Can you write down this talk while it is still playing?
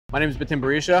My name is Betim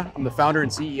Berisha. I'm the founder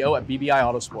and CEO at BBI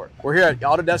Autosport. We're here at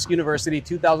Autodesk University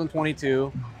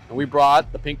 2022, and we brought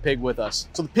the Pink Pig with us.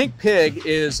 So the Pink Pig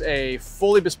is a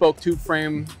fully bespoke tube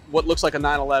frame, what looks like a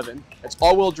 911. It's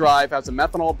all-wheel drive, has a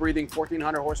methanol-breathing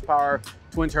 1,400 horsepower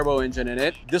twin-turbo engine in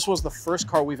it. This was the first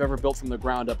car we've ever built from the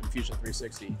ground up in Fusion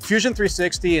 360. Fusion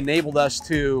 360 enabled us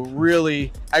to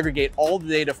really aggregate all the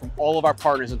data from all of our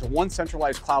partners into one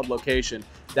centralized cloud location.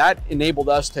 That enabled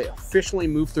us to efficiently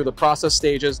move through the process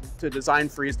stages to design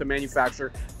freeze, to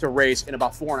manufacture, to race in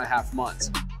about 4.5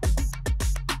 months.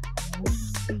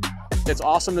 It's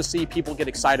awesome to see people get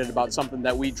excited about something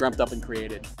that we dreamt up and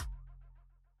created.